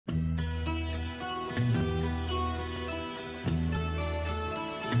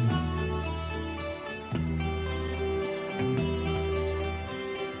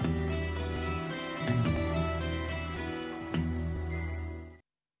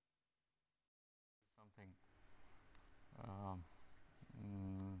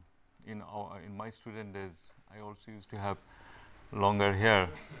In my student days, I also used to have longer hair.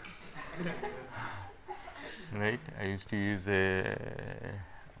 Right? I used to use a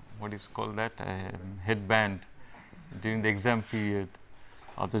what is called that headband during the exam period.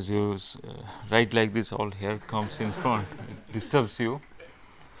 Others use write like this, all hair comes in front, it disturbs you.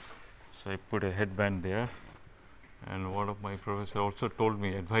 So I put a headband there, and one of my professor also told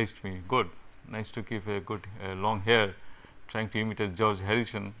me, advised me, good, nice to keep a good long hair, trying to imitate George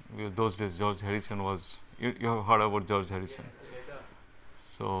Harrison. Because those days George Harrison was, you have heard about George Harrison.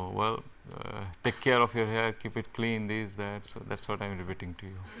 So, well, take care of your hair, keep it clean, this, that. So, that is what I am repeating to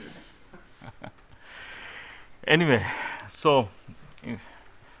you. Anyway, so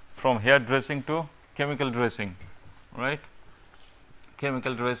from hair dressing to chemical dressing, right?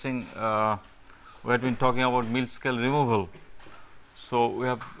 Chemical dressing, we have been talking about milk scale removal. So, we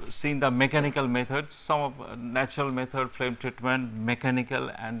have seen the mechanical methods, some of natural method, flame treatment, mechanical,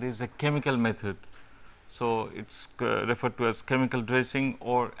 and there is a chemical method. So, it is referred to as chemical dressing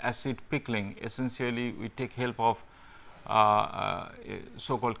or acid pickling. Essentially, we take help of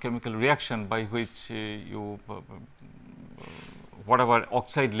so called chemical reaction by which you whatever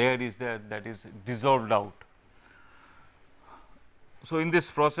oxide layer is there, that is dissolved out. So, in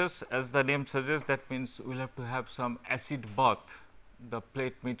this process, as the name suggests, that means we will have to have some acid bath. The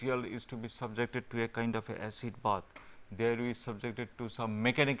plate material is to be subjected to a kind of a acid bath. There we subjected to some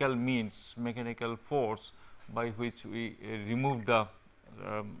mechanical means, mechanical force by which we remove the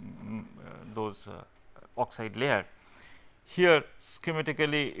those oxide layer. Here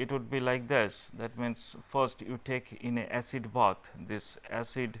schematically it would be like this. That means, first you take in a acid bath. This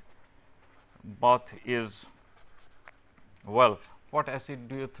acid bath is, well, what acid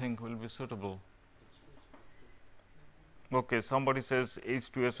do you think will be suitable? Okay, somebody says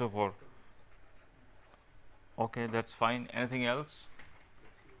H2SO4. Okay, that is fine. Anything else?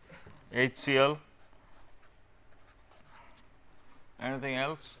 HCl. Anything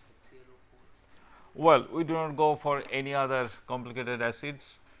else? Well, we do not go for any other complicated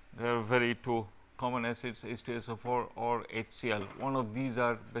acids. There are very two common acids, H2SO4 or HCl. One of these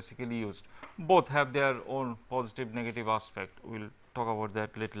are basically used. Both have their own positive, negative aspect. We will talk about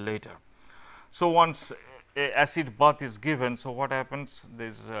that little later. So, once a acid bath is given, so what happens? There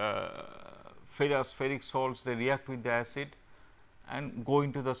is ferrous salts, they react with the acid and go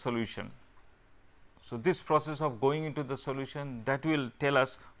into the solution. So, this process of going into the solution, that will tell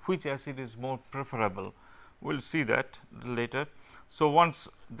us which acid is more preferable. We will see that later. So, once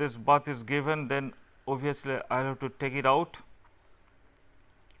this bath is given, then obviously I will have to take it out,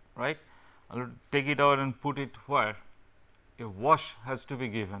 right. I will take it out and put it where? A wash has to be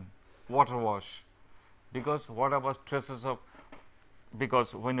given, water wash, because whatever traces of,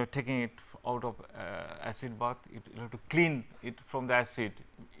 because when you are taking it out of acid bath, it will have to clean it from the acid.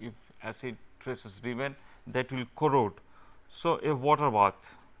 If acid traces remain, that will corrode. So, a water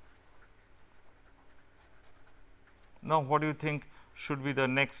bath. Now, what do you think should be the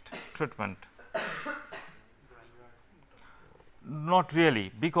next treatment? Not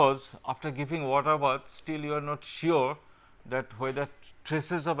really, because after giving water bath, still you are not sure that whether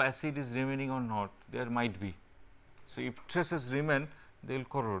traces of acid is remaining or not. There might be. So, if traces remain, they will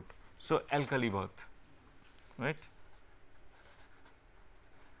corrode. So, alkali bath, right.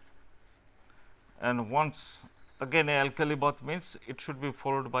 And once again a alkali bath means it should be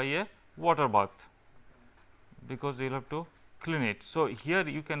followed by a water bath, because you will have to clean it. So, here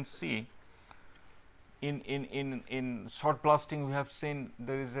you can see in short blasting we have seen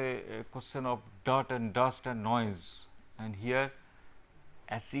there is a question of dirt and dust and noise, and here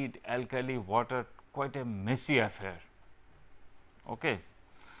acid, alkali, water, quite a messy affair. Okay.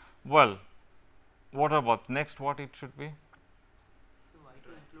 Well, water bath, next what it should be? So, why to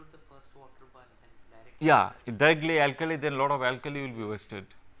include the first water bath and directly? Yeah, directly alkali, then lot of alkali will be wasted,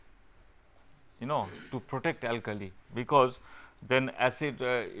 you know, to protect alkali, because then acid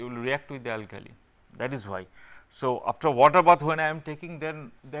you will react with the alkali, that is why. So, after water bath when I am taking,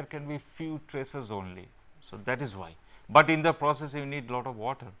 then there can be few traces only. So, that is why, but in the process you need lot of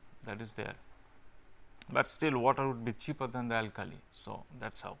water, that is there, but still water would be cheaper than the alkali. So,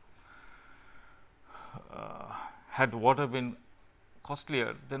 that is how. Had water been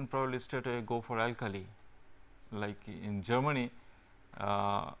costlier, then probably straight away go for alkali, like in Germany,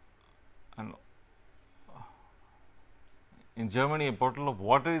 and in Germany a bottle of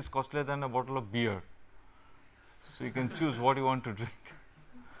water is costlier than a bottle of beer. So, you can choose what you want to drink.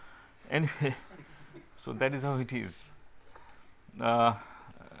 Anyway, so that is how it is. Alkali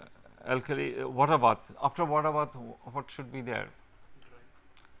water bath. After water bath, what should be there?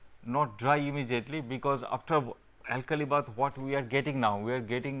 Not dry immediately, because after alkali bath, what we are getting now, we are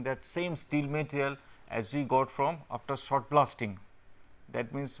getting that same steel material as we got from after shot blasting.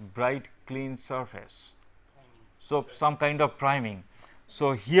 That means bright clean surface. So, some kind of priming.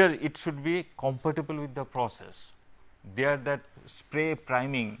 So, here it should be compatible with the process. There that spray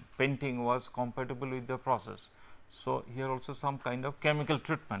priming painting was compatible with the process. So, here also some kind of chemical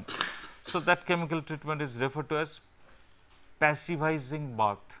treatment. So, that chemical treatment is referred to as passivizing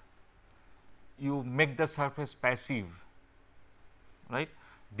bath. You make the surface passive, right.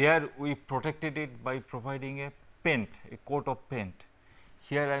 There we protected it by providing a paint, a coat of paint.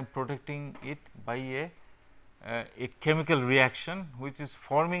 Here I am protecting it by a chemical reaction, which is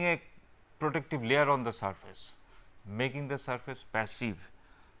forming a protective layer on the surface, making the surface passive.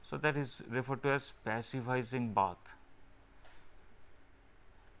 So, that is referred to as passivizing bath.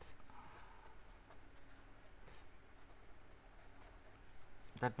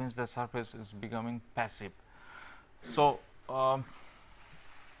 That means the surface is becoming passive. So,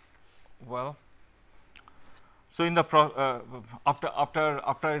 well, so in the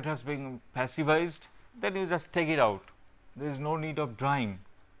after it has been passivized, then you just take it out. There is no need of drying,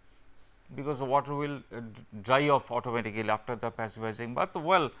 because the water will dry off automatically after the passivizing bath.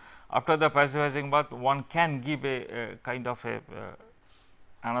 Well, after the passivizing bath, one can give a kind of a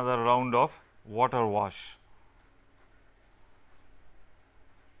another round of water wash.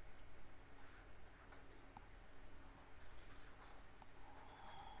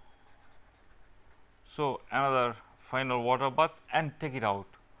 So, another final water bath and take it out.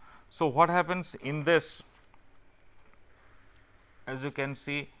 So, what happens in this, as you can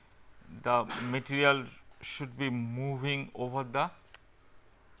see, the material should be moving over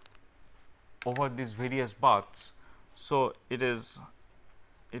these various baths. So,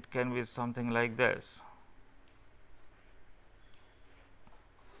 it can be something like this,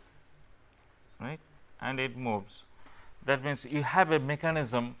 right, and it moves. That means, you have a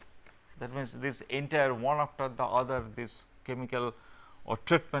mechanism. That means, this entire one after the other, this chemical or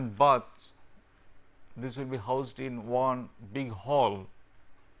treatment baths, this will be housed in one big hall,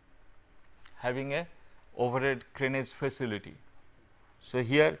 having a overhead craneage facility. So,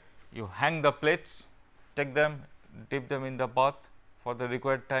 here you hang the plates, take them, dip them in the bath for the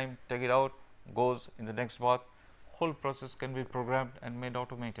required time, take it out, goes in the next bath. Whole process can be programmed and made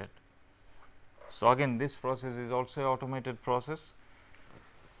automated. So, again this process is also an automated process,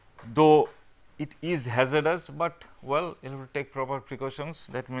 though it is hazardous, but well, you will take proper precautions.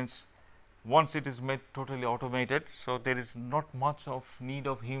 That means, once it is made totally automated, so there is not much of need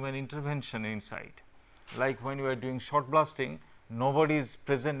of human intervention inside. Like when you are doing shot blasting, nobody is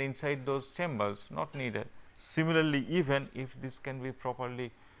present inside those chambers, not needed. Similarly, even if this can be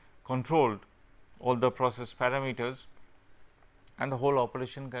properly controlled, all the process parameters, and the whole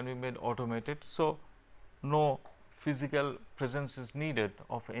operation can be made automated. So, no physical presence is needed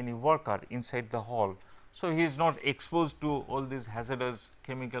of any worker inside the hall. So, he is not exposed to all these hazardous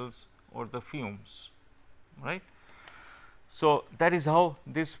chemicals or the fumes, right. So, that is how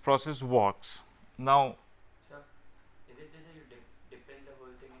this process works. Now, Sir, is it just that you dip in the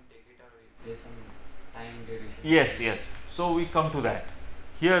whole thing and take it out, or there's some time duration? yes. So, we come to that.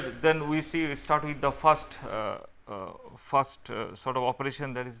 Here then we start with the first sort of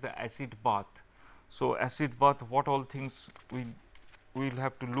operation, that is the acid bath. So, acid bath, what all things we will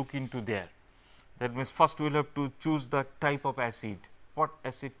have to look into there. That means, first we will have to choose the type of acid, what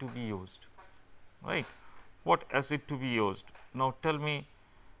acid to be used, right, what acid to be used. Now, tell me,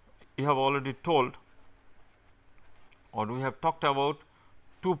 you have already told, or we have talked about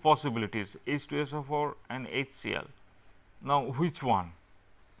two possibilities, H2SO4 and HCl. Now, which one?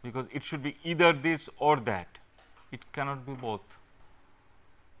 Because it should be either this or that, it cannot be both.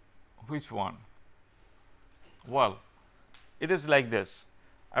 Which one? Well, it is like this.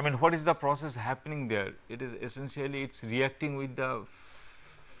 I mean, what is the process happening there? It is essentially, it is reacting with the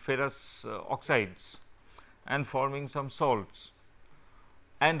ferrous oxides and forming some salts,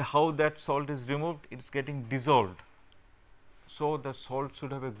 and how that salt is removed, it is getting dissolved. So, the salt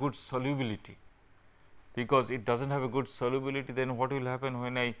should have a good solubility, because it does not have a good solubility, then what will happen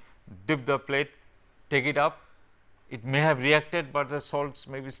when I dip the plate, take it up, it may have reacted, but the salts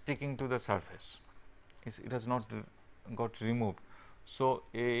may be sticking to the surface, it has not got removed. So,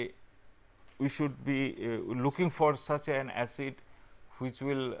 we should be looking for such an acid which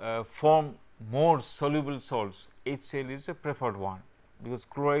will form more soluble salts. HCl is a preferred one, because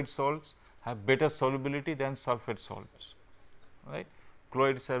chloride salts have better solubility than sulphate salts, right.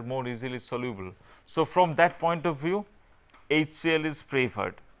 Chlorides are more easily soluble. So, from that point of view, HCl is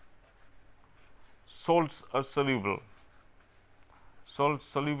preferred. Salts are soluble, salt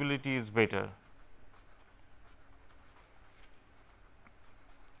solubility is better,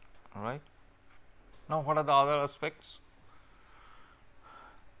 all right. Now, what are the other aspects?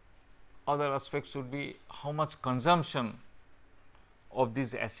 Other aspects would be how much consumption of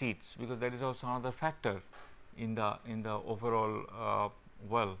these acids, because that is also another factor in the overall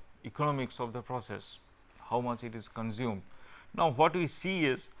well, economics of the process, how much it is consumed. Now, what we see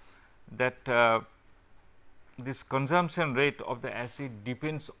is that this consumption rate of the acid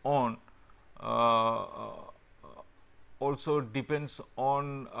depends on also depends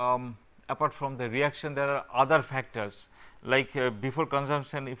on apart from the reaction, there are other factors like before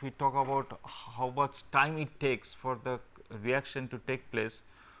consumption. If we talk about how much time it takes for the reaction to take place,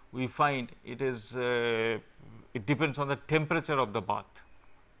 we find it is it depends on the temperature of the bath.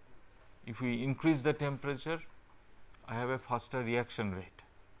 If we increase the temperature, I have a faster reaction rate,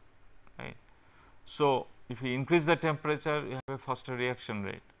 right. So, if we increase the temperature, you have a faster reaction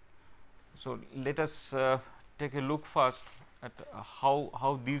rate. So, let us take a look first at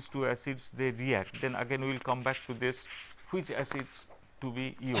how these two acids they react, then again we will come back to this, which acids to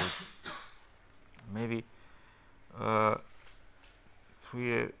be used. Maybe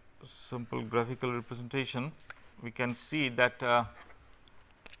through a simple graphical representation, we can see that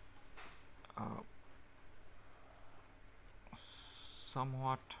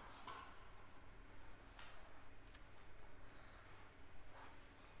somewhat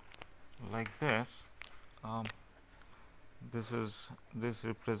like this. This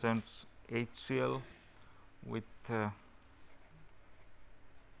represents HCl with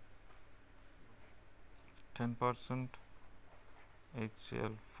 10%,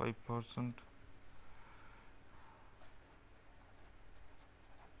 HCl 5%.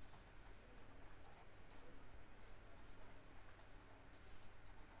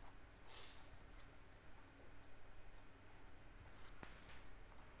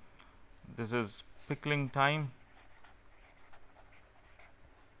 This is pickling time.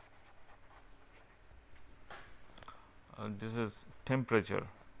 This is temperature.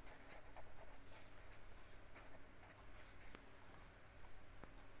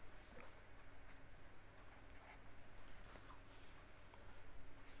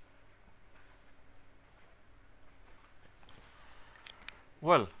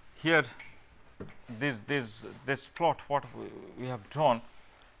 Well, here this plot what we have drawn,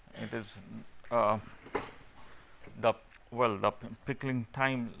 it is the pickling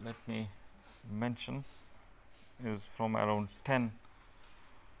time, let me mention, is from around 10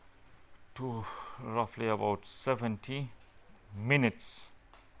 to roughly about 70 minutes.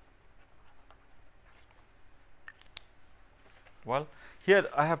 Well, here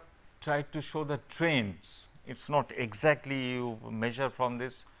I have tried to show the trends. It is not exactly you measure from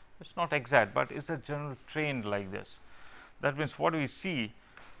this, it is not exact, but it is a general trend like this. That means, what we see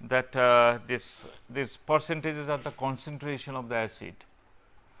that this percentages are the concentration of the acid.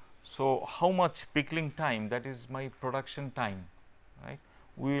 So, how much pickling time, that is my production time, right.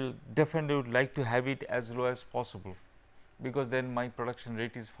 We will definitely would like to have it as low as possible, because then my production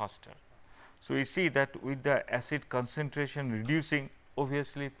rate is faster. So, we see that with the acid concentration reducing,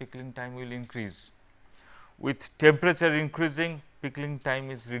 obviously pickling time will increase. With temperature increasing, pickling time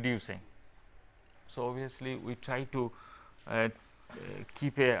is reducing. So, obviously we try to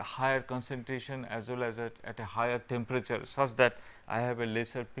keep a higher concentration as well as at a higher temperature, such that I have a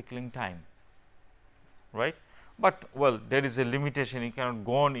lesser pickling time, right. But well, there is a limitation, you cannot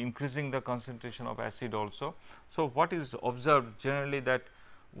go on increasing the concentration of acid also. So, what is observed generally, that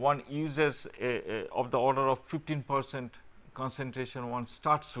one uses of the order of 15% concentration one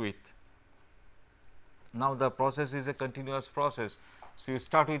starts with. Now, the process is a continuous process. So, you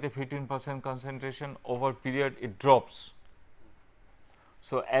start with a 15% concentration, over period it drops.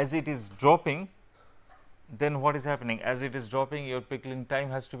 So, as it is dropping, then what is happening? As it is dropping, your pickling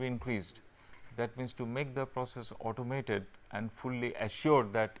time has to be increased. That means, to make the process automated and fully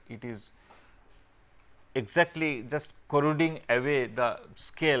assured that it is exactly just corroding away the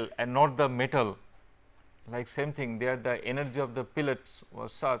scale and not the metal. Like same thing, there the energy of the pellets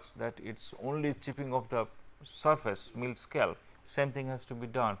was such that it is only chipping off the surface mill scale. Same thing has to be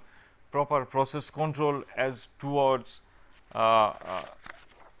done. Proper process control as towards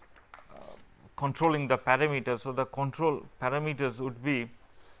controlling the parameters. So, the control parameters would be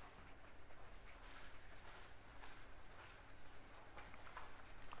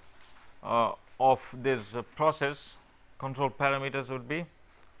of this process, control parameters would be,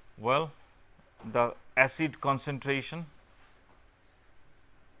 well, the acid concentration,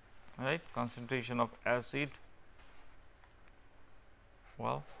 right, concentration of acid,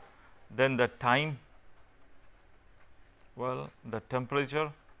 well, then the time, well, the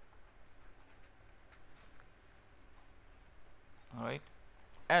temperature, all right,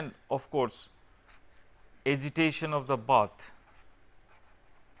 and of course, agitation of the bath.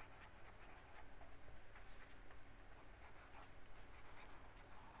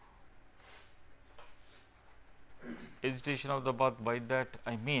 Agitation of the bath, by that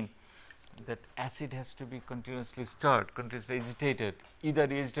I mean that acid has to be continuously stirred, continuously agitated, either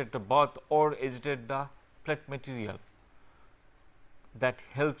agitate the bath or agitate the plate material. That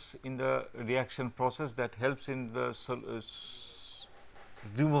helps in the reaction process, that helps in the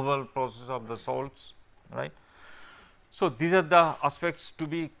removal process of the salts, right. So, these are the aspects to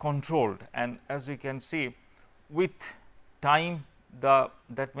be controlled, and as we can see with time,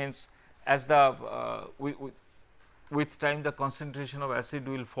 that means as the with time the concentration of acid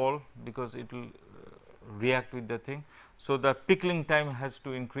will fall, because it will react with the thing. So, the pickling time has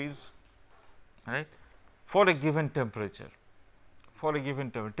to increase, right, for a given temperature. For a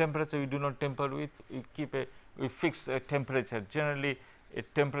given temperature, we do not tamper with, we fix a temperature, generally a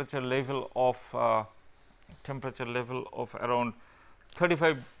temperature level of around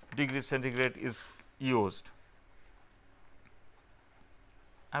 35 degrees centigrade is used.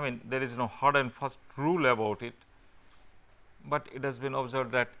 I mean, there is no hard and fast rule about it, but it has been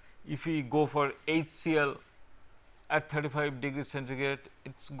observed that if we go for HCl at 35 degrees centigrade,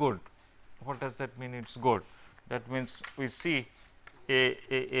 it is good. What does that mean? It is good. That means we see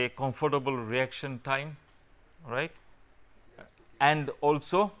a comfortable reaction time, right. And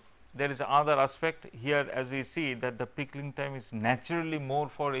also there is another aspect here, as we see that the pickling time is naturally more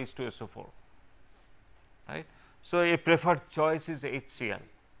for H2SO4, right. So, a preferred choice is HCl,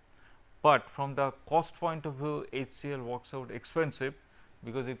 but from the cost point of view, HCl works out expensive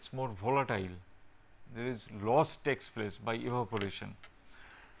because it is more volatile. There is loss takes place by evaporation,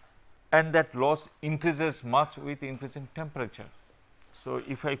 and that loss increases much with increasing temperature. So,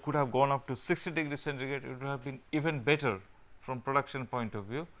 if I could have gone up to 60 degrees centigrade, it would have been even better from production point of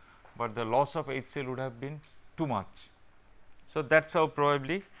view, but the loss of HCl would have been too much. So, that is how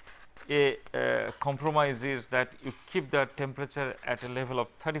probably a compromise is, that you keep the temperature at a level of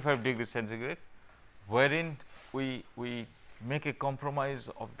 35 degrees centigrade, wherein we make a compromise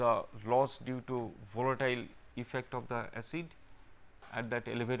of the loss due to volatile effect of the acid at that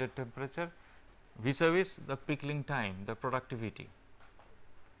elevated temperature, vis-a-vis the pickling time, the productivity.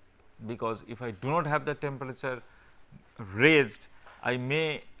 Because if I do not have the temperature raised, I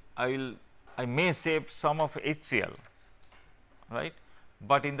may save some of HCl, right,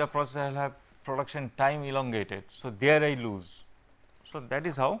 but in the process I will have production time elongated. So, there I lose. So, that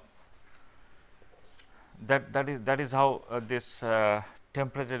is how this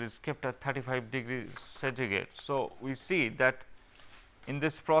temperature is kept at 35 degrees centigrade. So, we see that in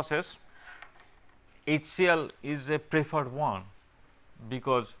this process HCl is a preferred one,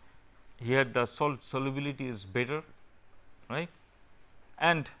 because here the salt solubility is better, right,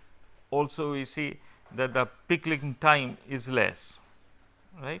 and also we see that the pickling time is less,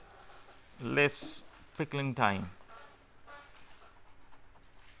 right, less pickling time.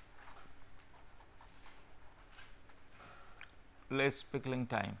 Less pickling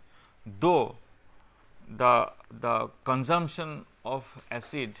time, though the consumption of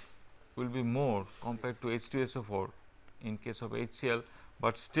acid will be more compared to H2SO4 in case of HCl,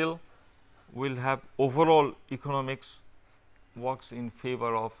 but still we will have overall economics works in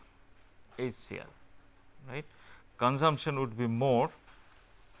favor of HCl, right. Consumption would be more,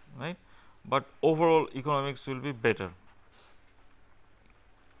 right, but overall economics will be better.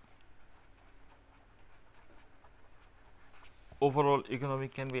 Overall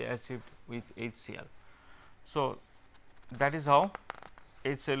economic can be achieved with HCl. So, that is how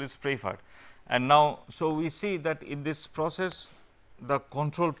HCl is preferred. And now, so we see that in this process the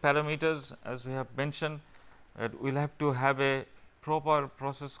control parameters, as we have mentioned, that we will have to have a proper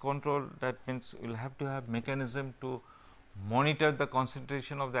process control. That means, we will have to have mechanism to monitor the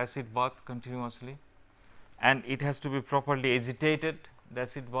concentration of the acid bath continuously, and it has to be properly agitated, the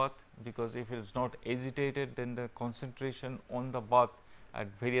acid bath, because if it is not agitated, then the concentration on the bath at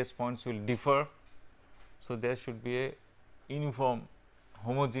various points will differ. So, there should be a uniform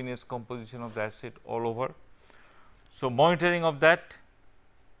homogeneous composition of the acid all over. So, monitoring of that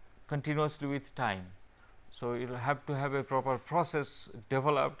continuously with time. So, you will have to have a proper process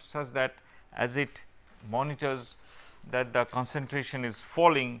developed such that as it monitors that the concentration is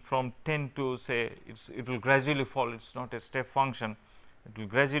falling from 10 to say it will gradually fall, it is not a step function. it will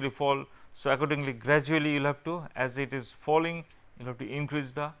gradually fall. So, accordingly gradually you will have to, as it is falling, you will have to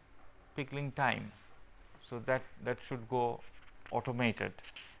increase the pickling time. So, that should go automated,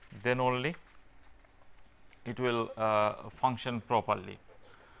 then only it will function properly.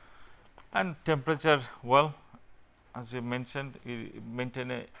 And temperature, well, as we mentioned, you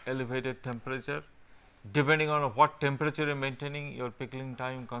maintain a elevated temperature. Depending on what temperature you are maintaining, your pickling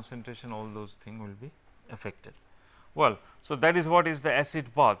time, concentration, all those things will be affected. Well, so that is what is the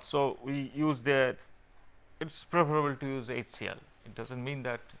acid bath. So, we use the, it is preferable to use HCl. It does not mean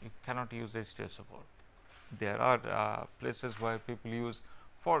that you cannot use H2SO4. There are places where people use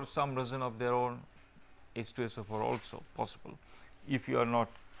for some reason of their own H2SO4 also possible. If you are not,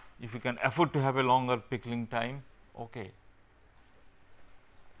 if you can afford to have a longer pickling time, okay,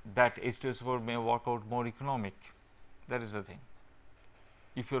 that H2SO4 may work out more economic. That is the thing.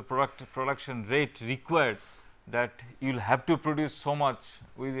 If your production rate required that you will have to produce so much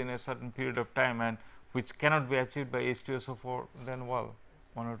within a certain period of time and which cannot be achieved by H2SO4, then well,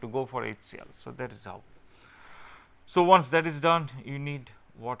 one have to go for HCl. So, that is how. So, once that is done, you need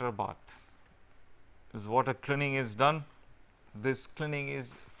water bath. This water cleaning is done. This cleaning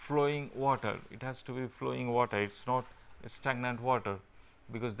is flowing water. It has to be flowing water. It is not stagnant water,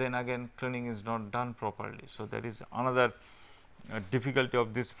 because then again cleaning is not done properly. So, that is another difficulty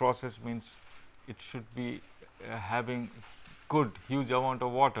of this process, means it should be having good huge amount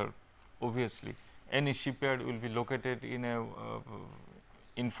of water. Obviously, any shipyard will be located in a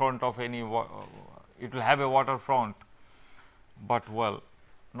in front of any it will have a water front, but well,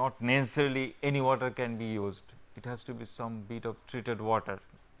 not necessarily any water can be used. It has to be some bit of treated water,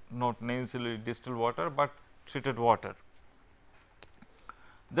 not necessarily distilled water, but treated water.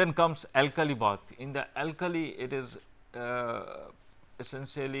 Then comes alkali bath. In the alkali, it is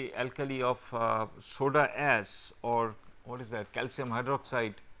essentially alkali of soda ash, or what is that, calcium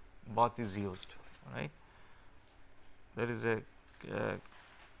hydroxide bath is used, right. There is a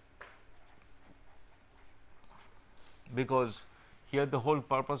because here the whole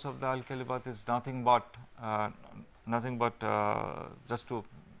purpose of the alkali bath is nothing but just to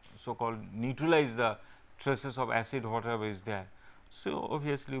so called neutralize the traces of acid whatever is there. So,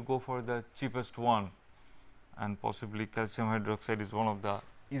 obviously, you go for the cheapest one, and possibly calcium hydroxide is one of the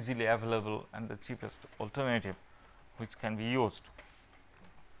easily available and the cheapest alternative which can be used.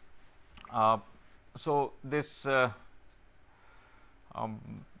 So, this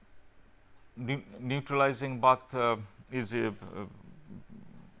neutralizing bath is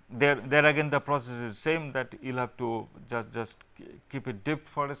there again the process is same, that you will have to just keep it dipped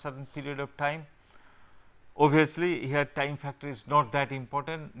for a certain period of time. Obviously, here time factor is not that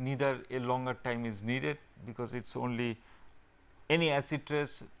important, neither a longer time is needed, because it is only any acid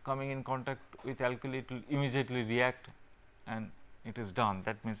trace coming in contact with alkali, it will immediately react and it is done.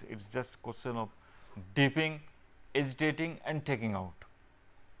 That means, it is just question of dipping, agitating and taking out,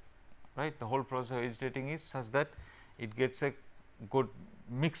 right. The whole process of agitating is such that it gets a good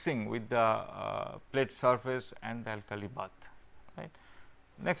mixing with the plate surface and the alkali bath, right.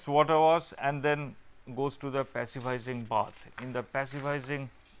 Next, water wash, and then goes to the pacifying bath. In the pacifying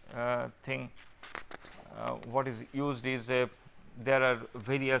thing, what is used is there are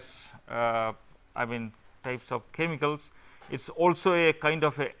various I mean types of chemicals. It is also a kind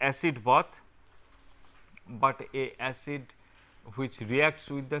of a acid bath, but a acid which reacts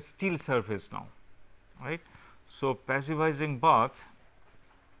with the steel surface now, right. So, pacifying bath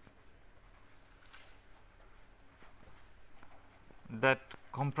that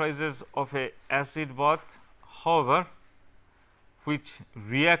comprises of a acid bath, however, which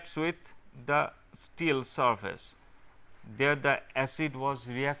reacts with the steel surface. There the acid was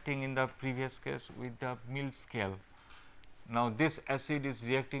reacting in the previous case with the mild scale. Now, this acid is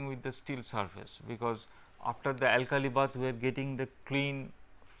reacting with the steel surface, because after the alkali bath we are getting the clean,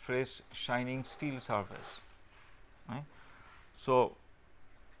 fresh, shining steel surface, right. So,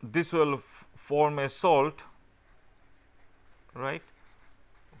 this will form a salt, right,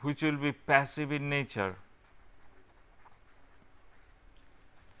 which will be passive in nature.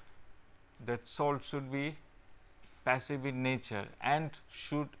 That salt should be passive in nature and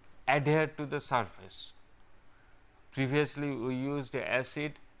should adhere to the surface. Previously, we used a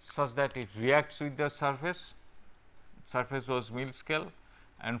acid such that it reacts with the surface was mild scale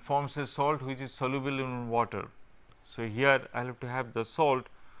and forms a salt which is soluble in water. So, here I have to have the salt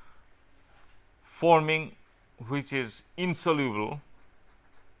forming which is insoluble,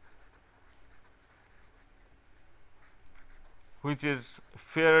 which is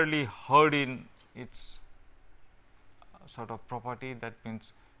fairly hard in its sort of property, that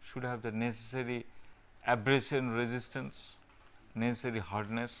means should have the necessary abrasion resistance, necessary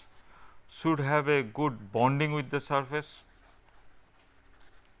hardness, should have a good bonding with the surface.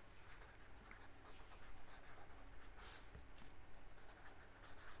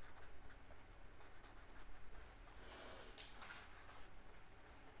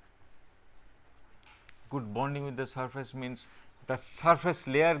 Good bonding with the surface means the surface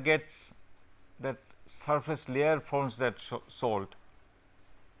layer gets, that surface layer forms that salt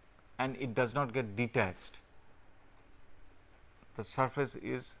and it does not get detached. The surface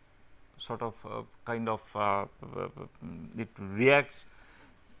is sort of kind of it reacts,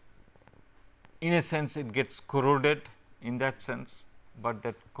 in a sense it gets corroded in that sense, but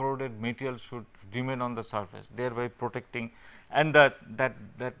that corroded material should remain on the surface, thereby protecting, and that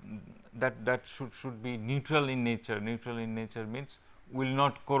should be neutral in nature. Neutral in nature means will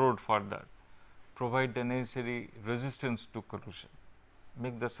not corrode further, provide the necessary resistance to corrosion,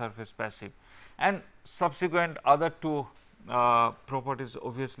 make the surface passive, and subsequent other two properties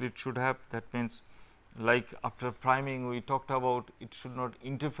obviously it should have. That means, like after priming we talked about, it should not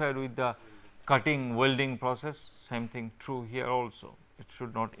interfere with the cutting welding process. Same thing true here also, it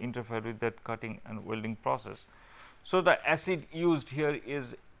should not interfere with that cutting and welding process. So, the acid used here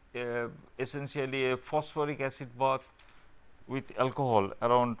is essentially a phosphoric acid bath with alcohol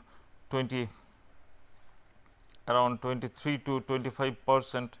around 23 to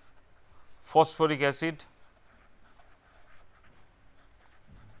 25% phosphoric acid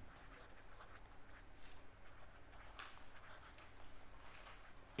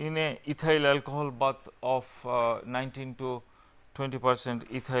in a ethyl alcohol bath of 19 to 20%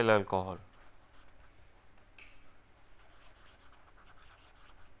 ethyl alcohol.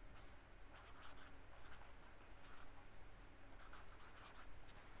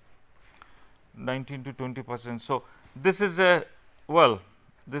 Nineteen to 20%. So, this is a, well,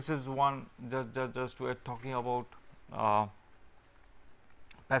 this is one, just we are talking about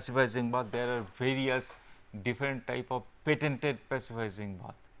pacifying bath. There are various different type of patented pacifying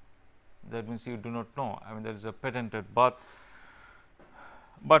bath. That means you do not know, I mean there is a patented bath,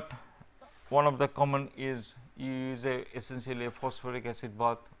 but one of the common is you use essentially a phosphoric acid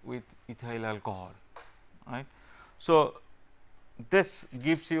bath with ethyl alcohol, right. So, this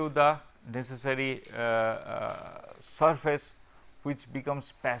gives you the necessary surface which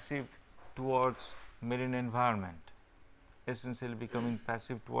becomes passive towards marine environment, essentially becoming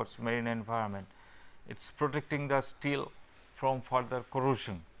passive towards marine environment. It is protecting the steel from further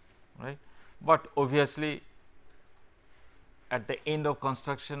corrosion, right. But obviously, at the end of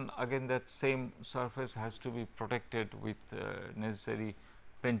construction again that same surface has to be protected with necessary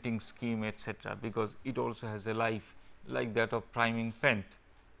painting scheme, etc., because it also has a life like that of priming paint,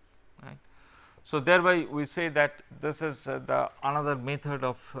 right. So, thereby we say that this is the another method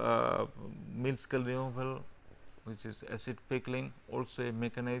of mill scale removal, which is acid pickling, also a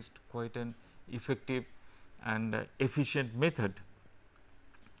mechanized, quite an effective and efficient method.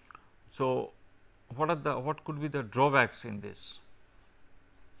 So, what could be the drawbacks in this?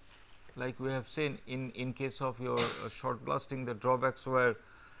 Like we have seen in case of your short blasting, the drawbacks were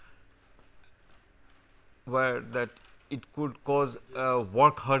that it could cause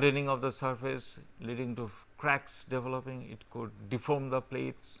work hardening of the surface, leading to cracks developing, it could deform the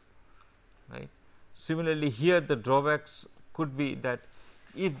plates, right. Similarly, here the drawbacks could be that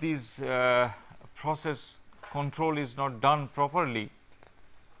if this process control is not done properly,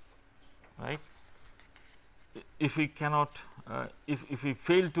 right, if we cannot if we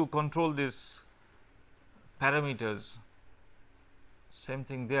fail to control these parameters, same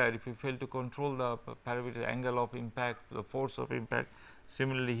thing there, if we fail to control the parameter angle of impact, the force of impact.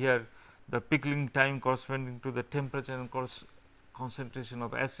 Similarly, here the pickling time corresponding to the temperature and concentration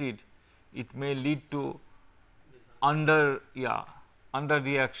of acid, it may lead to under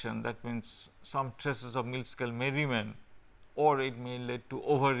reaction, that means some traces of mill scale may remain, or it may lead to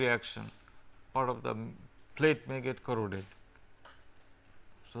overreaction, part of the plate may get corroded.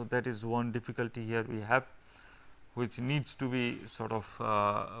 So, that is one difficulty here we have, which needs to be sort of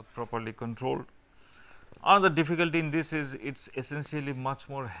properly controlled. Another difficulty in this is it is essentially much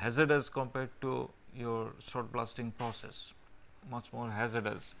more hazardous compared to your short blasting process, much more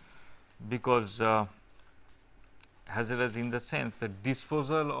hazardous, because hazardous in the sense that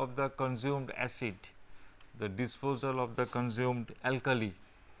disposal of the consumed acid, the disposal of the consumed alkali,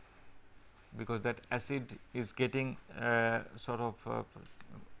 because that acid is getting sort of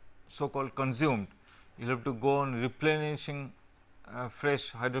so called consumed. You have to go on replenishing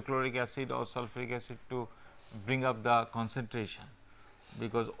fresh hydrochloric acid or sulfuric acid to bring up the concentration,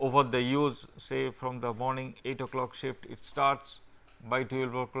 because over the use, say from the morning 8 o'clock shift it starts, by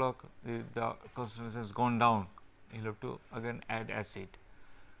 12 o'clock the concentration has gone down you will have to again add acid,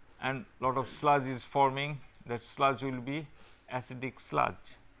 and lot of sludge is forming. That sludge will be acidic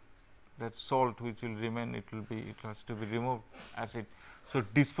sludge. That salt which will remain, it has to be removed acid. So,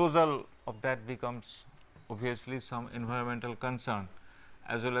 disposal of that becomes obviously some environmental concern,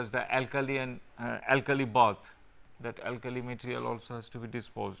 as well as the alkali and alkali bath, that alkali material also has to be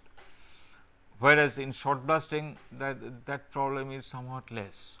disposed. Whereas, in shot blasting that problem is somewhat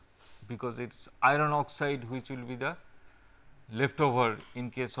less, because it is iron oxide which will be the leftover in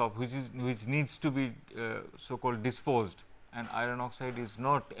case of which needs to be so called disposed, and iron oxide is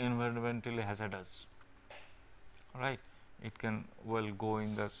not environmentally hazardous, right. It can well go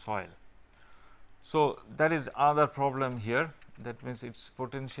in the soil. So, that is another problem here, that means it is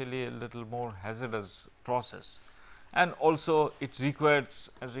potentially a little more hazardous process, and also it requires,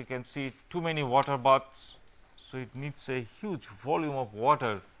 as we can see, too many water baths. So, it needs a huge volume of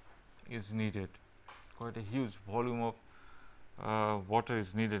water is needed, quite a huge volume of water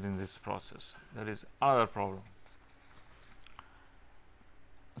is needed in this process. That is another problem.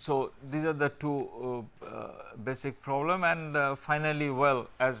 So, these are the two basic problem, and finally, well,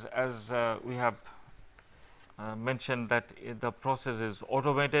 as we have mentioned that the process is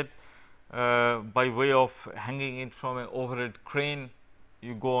automated by way of hanging it from an overhead crane.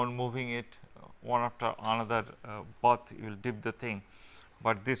 You go on moving it one after another bath, you will dip the thing,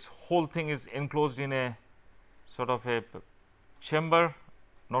 but this whole thing is enclosed in a sort of a chamber,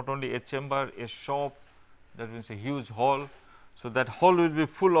 not only a chamber, a shop, that means a huge hall. So, that hall will be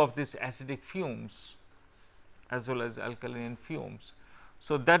full of these acidic fumes as well as alkaline fumes.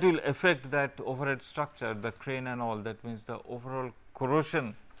 So, that will affect that overhead structure, the crane and all. That means, the overall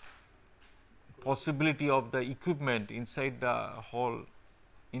corrosion possibility of the equipment inside the hall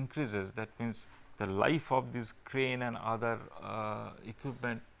increases. That means, the life of this crane and other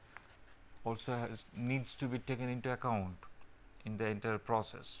equipment also needs to be taken into account in the entire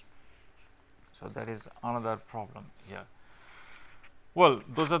process. So, that is another problem here. Well,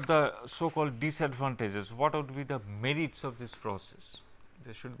 those are the so called disadvantages. What would be the merits of this process?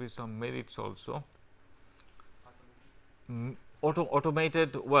 There should be some merits also.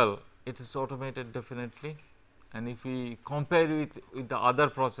 Automated, well, it is automated definitely, and if we compare with the other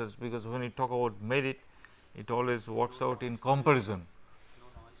process, because when we talk about merit, it always works out in comparison.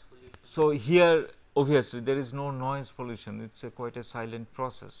 So, here obviously there is no noise pollution, it is quite a silent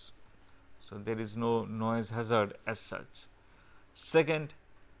process. So, there is no noise hazard as such. Second,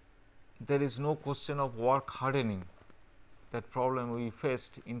 there is no question of work hardening. That problem we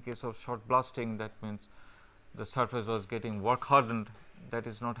faced in case of shot blasting, that means the surface was getting work hardened, that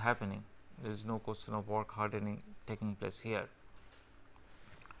is not happening. There is no question of work hardening taking place here.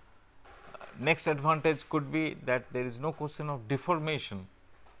 Next advantage could be that there is no question of deformation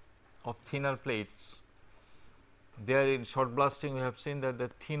of thinner plates. There in shot blasting we have seen that the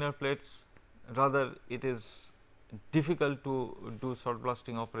thinner plates, rather it is difficult to do shot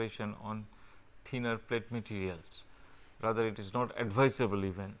blasting operation on thinner plate materials, rather it is not advisable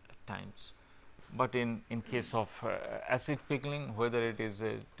even at times. But in case of acid pickling, whether it is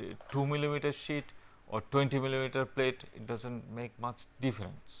a 2 millimeter sheet or 20 millimeter plate, it does not make much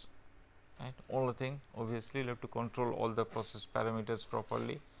difference, right. Only thing, obviously you have to control all the process parameters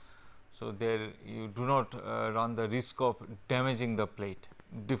properly. So, there you do not run the risk of damaging the plate,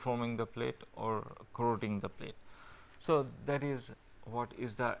 deforming the plate or corroding the plate. So, that is what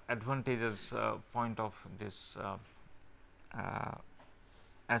is the advantageous point of this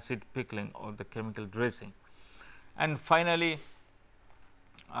acid pickling or the chemical dressing. And finally,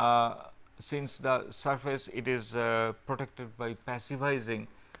 since the surface it is protected by passivizing.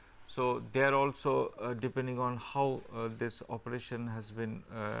 So, there also depending on how this operation has been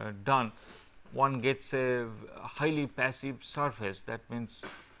done, one gets a highly passive surface. That means,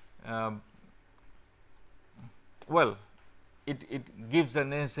 well, it gives the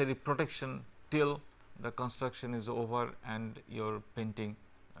necessary protection till the construction is over and your painting,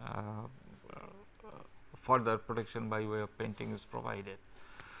 further protection by way of painting is provided.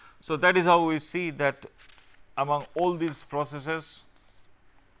 So, that is how we see that among all these processes,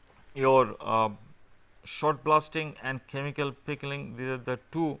 your shot blasting and chemical pickling, these are the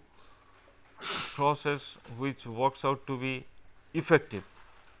two process which works out to be effective.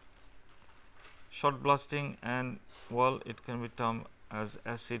 Shot blasting and, well, it can be termed as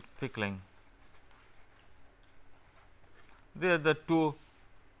acid pickling. They are the two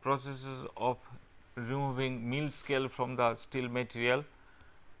processes of removing mill scale from the steel material,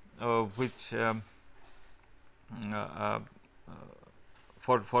 which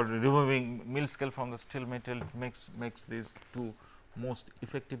for removing mill scale from the steel material makes these two most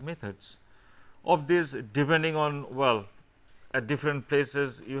effective methods. of this, depending on, well, at different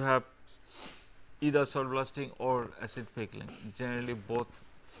places you have either salt blasting or acid pickling. Generally both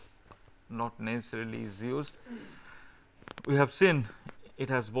not necessarily is used. We have seen it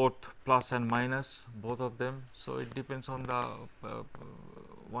has both plus and minus, both of them. So, it depends on the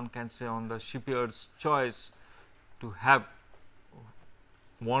one can say on the shipyard's choice to have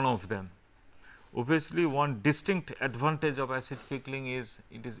one of them. Obviously, one distinct advantage of acid pickling is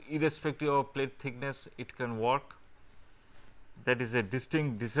it is irrespective of plate thickness, it can work. That is a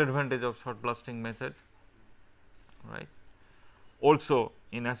distinct disadvantage of shot blasting method, right. Also,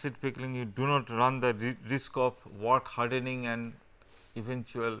 in acid pickling you do not run the risk of work hardening and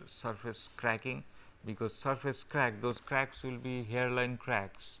eventual surface cracking, because surface crack, those cracks will be hairline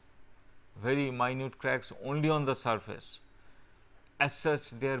cracks, very minute cracks only on the surface. As such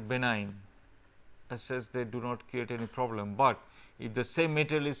they are benign, as such they do not create any problem, but if the same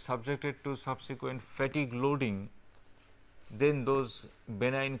material is subjected to subsequent fatigue loading, then those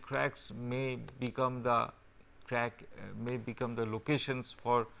benign cracks may become the locations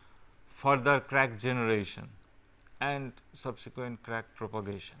for further crack generation and subsequent crack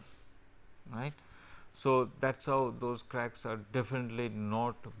propagation, right. So, that is how those cracks are definitely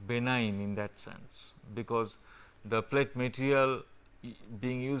not benign in that sense, because the plate material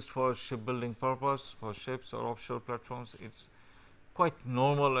being used for shipbuilding purpose, for ships or offshore platforms, it is quite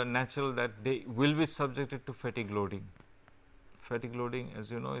normal and natural that they will be subjected to fatigue loading. Fatigue loading,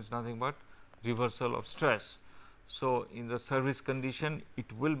 as you know, is nothing but reversal of stress. So, in the service condition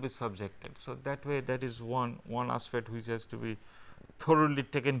it will be subjected. So, that way that is one aspect which has to be thoroughly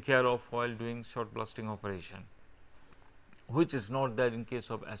taken care of while doing shot blasting operation, which is not there in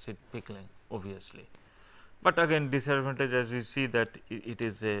case of acid pickling obviously. But again disadvantage, as we see that it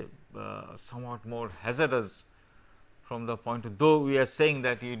is a somewhat more hazardous from the point of, though we are saying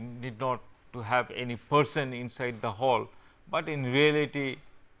that you need not to have any person inside the hall, but in reality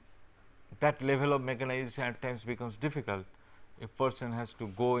that level of mechanization at times becomes difficult. A person has to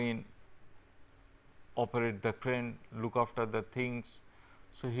go in, operate the crane, look after the things.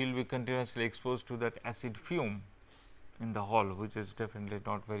 So, he will be continuously exposed to that acid fume in the hall, which is definitely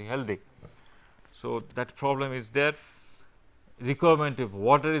not very healthy. So, that problem is there. Requirement of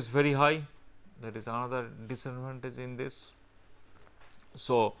water is very high, that is another disadvantage in this.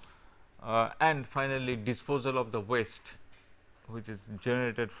 So, and finally, disposal of the waste which is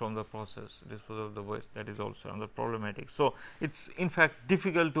generated from the process, disposal of the waste, that is also another problematic. So, it is in fact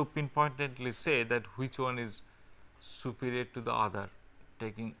difficult to pinpointedly say that which one is superior to the other,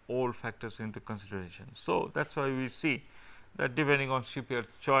 taking all factors into consideration. So, that is why we see that depending on shipyard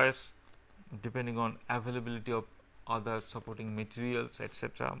choice, depending on availability of other supporting materials,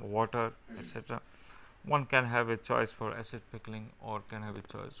 etc., water, etc., one can have a choice for acid pickling or can have a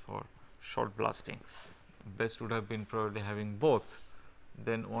choice for shot blasting. Best would have been probably having both,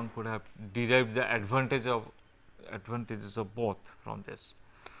 then one could have derived the advantages of both from this.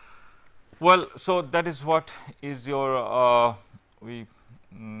 Well, so that is what is your we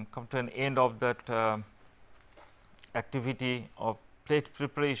come to an end of that activity of plate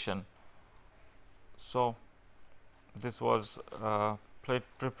preparation. So, this was plate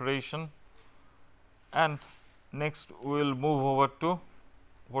preparation, and next we will move over to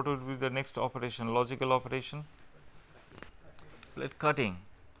what would be the next operation, logical operation, plate cutting.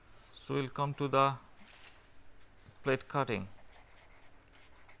 So, we will come to the plate cutting,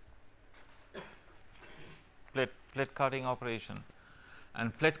 plate cutting operation,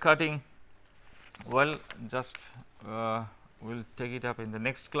 and plate cutting, well, just we will take it up in the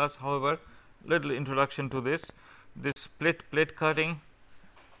next class. However, little introduction to this plate cutting.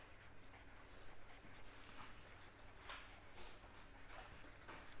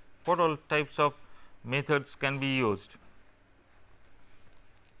 What all types of methods can be used,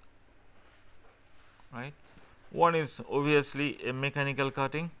 right. One is obviously a mechanical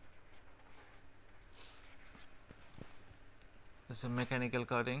cutting. This is a mechanical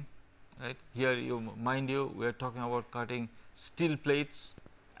cutting, right. Here you mind you, we are talking about cutting steel plates,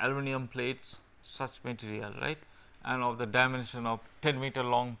 aluminum plates, such material, right, and of the dimension of 10-meter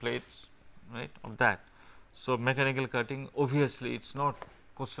long plates, right, of that. So, mechanical cutting, obviously it is not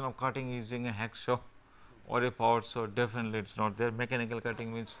question of cutting using a hacksaw or a power saw, definitely it is not there. Mechanical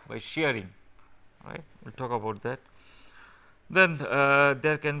cutting means by shearing, right, we will talk about that. Then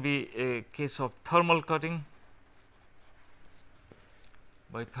there can be a case of thermal cutting.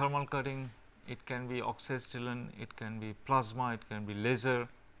 By thermal cutting, it can be oxyacetylene, it can be plasma, it can be laser,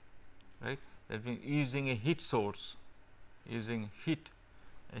 right. That means using a heat source, using heat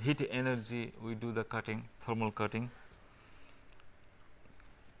energy, we do the cutting, thermal cutting.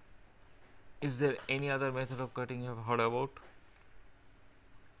 Is there any other method of cutting you have heard about?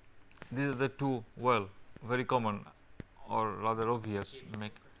 These are the two, well, very common or rather obvious.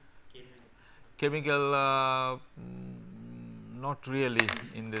 Chemical, not really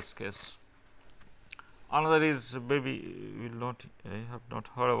in this case. Another is maybe you will not have not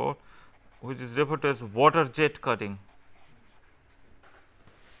heard about, which is referred to as water jet cutting.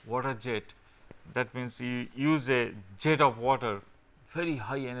 Water jet, that means you use a jet of water, very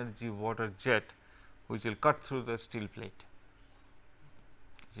high energy water jet, which will cut through the steel plate.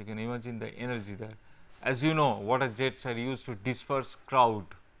 So, you can imagine the energy there. As you know, water jets are used to disperse crowd,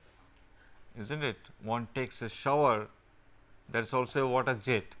 isn't it? One takes a shower, that is also a water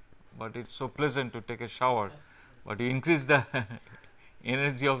jet, but it is so pleasant to take a shower, but you increase the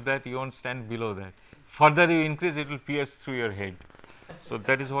energy of that, you won't stand below that. Further you increase, it will pierce through your head. So,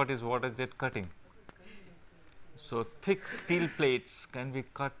 that is what is water jet cutting. So, thick steel plates can be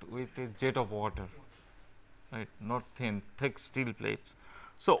cut with a jet of water, right, not thin, thick steel plates.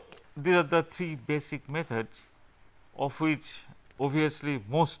 So, these are the three basic methods, of which obviously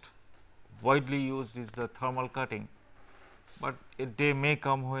most widely used is the thermal cutting, but a day may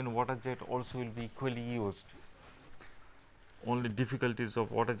come when water jet also will be equally used. Only difficulties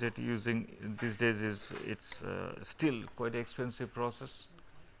of water jet using these days is it's still quite expensive process,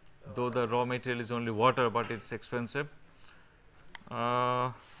 though the raw material is only water, but it's expensive,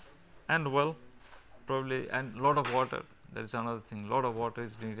 and well, probably, and lot of water, that is another thing, lot of water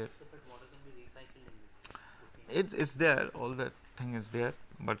is needed. But water can be recycled in this. It's there, all that thing is there,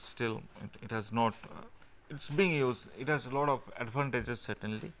 but still it has not, it's being used, it has a lot of advantages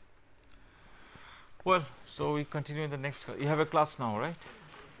certainly. Well, so we continue in the next, you have a class now, right?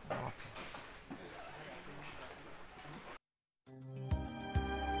 Okay.